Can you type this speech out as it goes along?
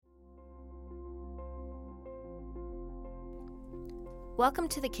Welcome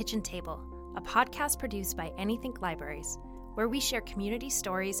to The Kitchen Table, a podcast produced by Anythink Libraries, where we share community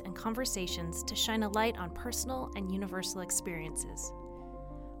stories and conversations to shine a light on personal and universal experiences.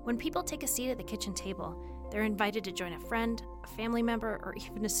 When people take a seat at the kitchen table, they're invited to join a friend, a family member, or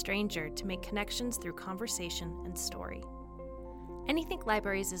even a stranger to make connections through conversation and story. Anythink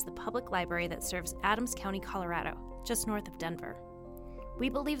Libraries is the public library that serves Adams County, Colorado, just north of Denver. We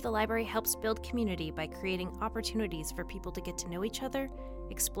believe the library helps build community by creating opportunities for people to get to know each other,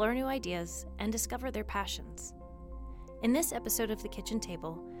 explore new ideas, and discover their passions. In this episode of The Kitchen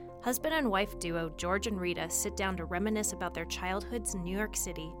Table, husband and wife duo George and Rita sit down to reminisce about their childhoods in New York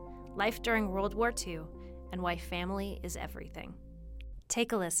City, life during World War II, and why family is everything.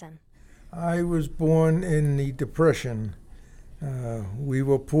 Take a listen. I was born in the Depression. We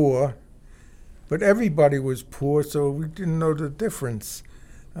were poor, but everybody was poor, so we didn't know the difference.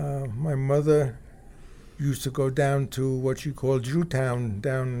 My mother used to go down to what she called Jewtown,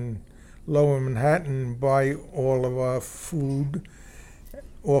 down in Lower Manhattan, and buy all of our food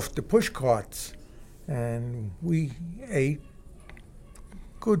off the push carts. And we ate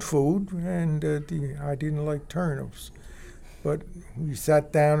good food, and I didn't like turnips. But we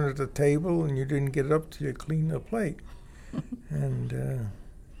sat down at the table, and you didn't get up till you cleaned the plate. And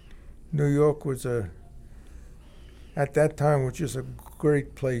New York was at that time was just a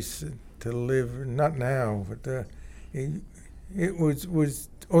great place to live. Not now, but it was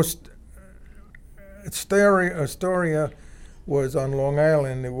Astoria was on Long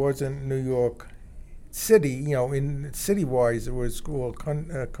Island. It wasn't New York City. You know, in city-wise, it was called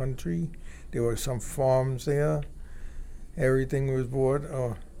country. There were some farms there. Everything was bought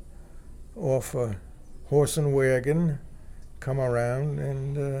off a horse and wagon, come around,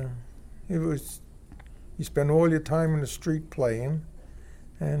 and it was, you spend all your time in the street playing,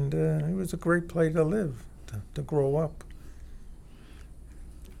 and it was a great place to live, to grow up.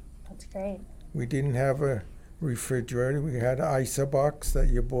 That's great. We didn't have a refrigerator. We had an ice box that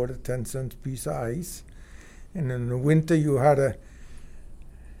you bought a 10-cent piece of ice. And in the winter, you had a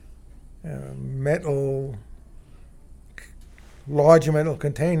large metal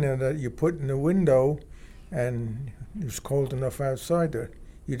container that you put in the window, and it was cold enough outside that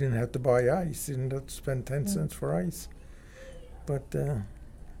you didn't have to buy ice. You didn't have to spend 10 cents for ice. But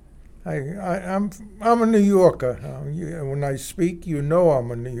I'm a New Yorker. When I speak, you know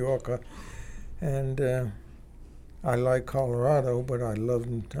I'm a New Yorker. And I like Colorado, but I love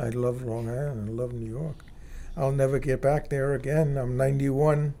Long Island. I love New York. I'll never get back there again. I'm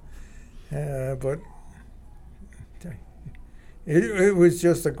 91, but it was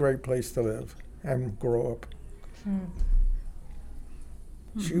just a great place to live and grow up.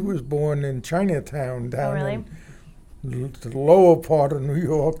 She was born in Chinatown, down in the lower part of New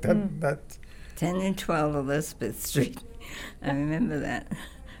York. That 10 and 12 Elizabeth Street. I remember that.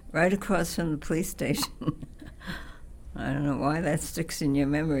 Right across from the police station. I don't know why that sticks in your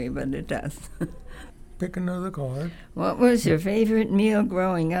memory, but it does. Pick another card. What was your favorite meal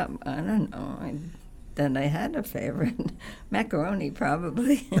growing up? I don't know. Then I had a favorite. Macaroni,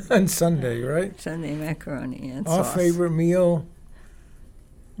 probably. On Sunday, right? Sunday macaroni and Our sauce. favorite meal,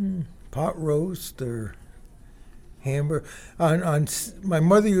 pot roast or hamburger. My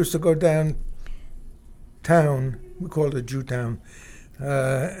mother used to go downtown, we called it Jewtown,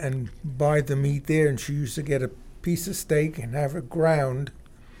 and buy the meat there, and she used to get a piece of steak and have it ground.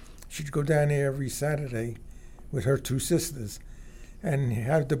 She'd go down there every Saturday with her two sisters and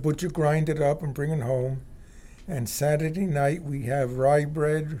have the butcher grind it up and bring it home. And Saturday night we have rye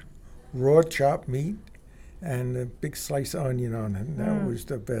bread, raw chopped meat, and a big slice of onion on it. That was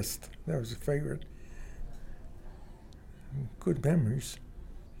the best. That was a favorite. Good memories.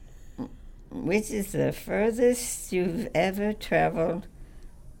 Which is the furthest you've ever traveled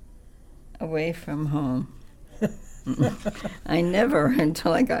away from home? I never,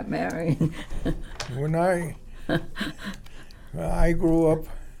 until I got married. When I grew up,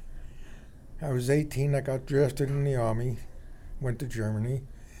 I was 18, I got drafted in the Army, went to Germany.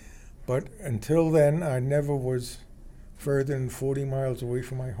 But until then, I never was further than 40 miles away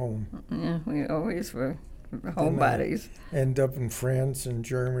from my home. Yeah, we always were homebodies. End up in France and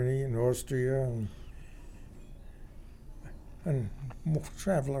Germany and Austria and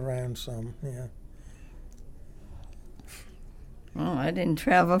travel around some, yeah. Well, I didn't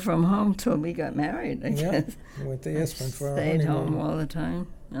travel from home till we got married, I guess. We went to Aspen for our Stayed honeymoon. home all the time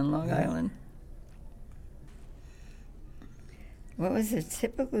on Long Island. What was a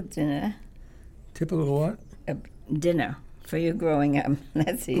typical dinner? Typical what? A dinner for you growing up.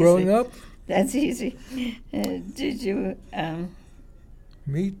 That's easy. Growing up? That's easy. Did you...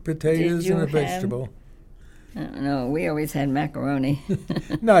 Meat, potatoes, and a vegetable. No, we always had macaroni.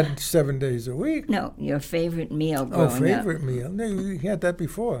 Not 7 days a week. No, your favorite meal growing up. Favorite meal. No, we had that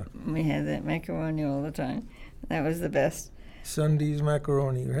before. We had that macaroni all the time. That was the best. Sunday's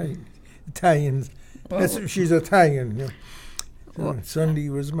macaroni, right? Italians. Well, She's Italian. Yeah. Well- Sunday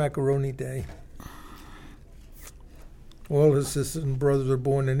was macaroni day. All her sisters and brothers were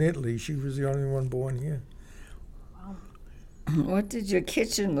born in Italy. She was the only one born here. what did your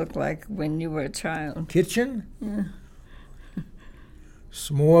kitchen look like when you were a child? Kitchen? Yeah.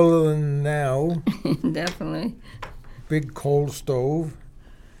 Smaller than now. Definitely. Big coal stove.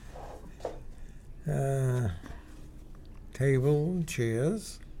 Table and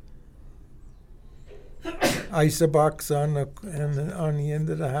chairs. Ice box on the end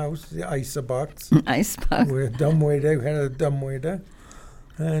of the house. The ice box. Icebox. Where dumbwaiter, we had a dumbwaiter,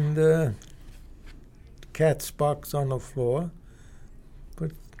 and cat's box on the floor,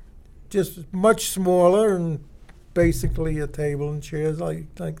 but just much smaller and basically a table and chairs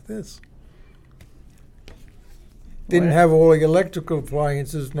like this. Didn't What? have all the electrical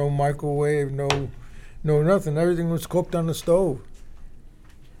appliances, no microwave, no nothing. Everything was cooked on the stove.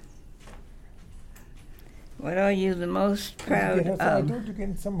 What are you the most proud I of? thought you were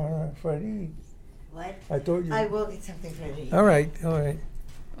getting some for to eat. What? I thought you. I will get something for you to eat. All right.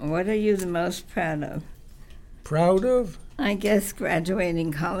 What are you the most proud of? Proud of? I guess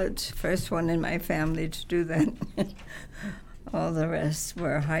graduating college, first one in my family to do that. All the rest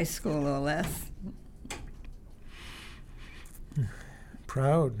were high school or less.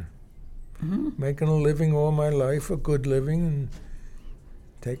 Proud. Mm-hmm. Making a living all my life, a good living, and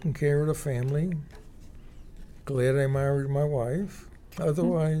taking care of the family. Glad I married my wife.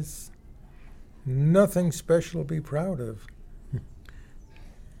 Otherwise, nothing special to be proud of.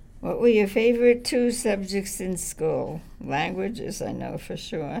 What were your favorite 2 subjects in school? Languages, I know for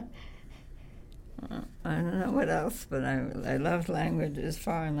sure. I don't know what else, but I loved languages,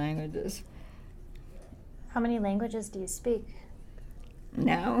 foreign languages. How many languages do you speak?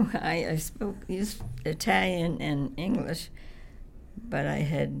 Now I used Italian and English, but I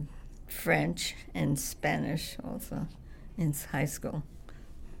had French and Spanish also in high school.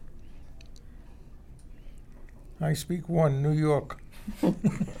 I speak one, New York.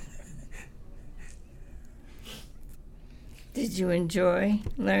 Did you enjoy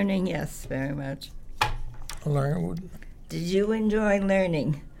learning? Yes, very much. Did you enjoy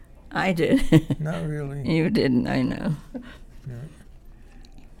learning? I did. Not really. You didn't, I know. No.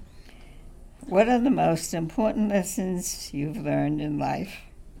 What are the most important lessons you've learned in life?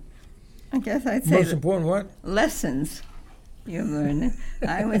 I guess I'd say Most important what? lessons you've learned.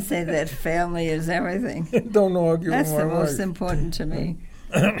 I would say that family is everything. Don't argue That's with my the most wife. important to me.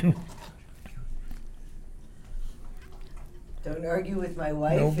 Don't argue with my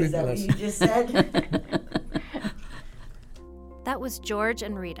wife. No Is big that what you lesson. just said? That was George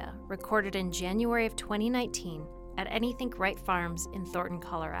and Rita, recorded in January of 2019 at Anythink Right Farms in Thornton,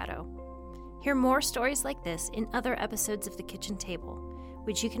 Colorado. Hear more stories like this in other episodes of The Kitchen Table,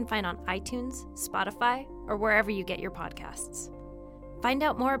 which you can find on iTunes, Spotify, or wherever you get your podcasts. Find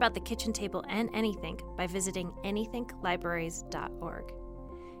out more about The Kitchen Table and Anythink by visiting anythinklibraries.org.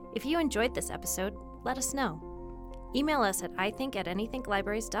 If you enjoyed this episode, let us know. Email us at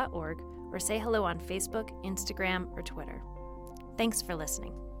ithink@anythinklibraries.org or say hello on Facebook, Instagram, or Twitter. Thanks for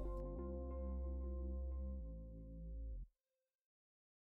listening.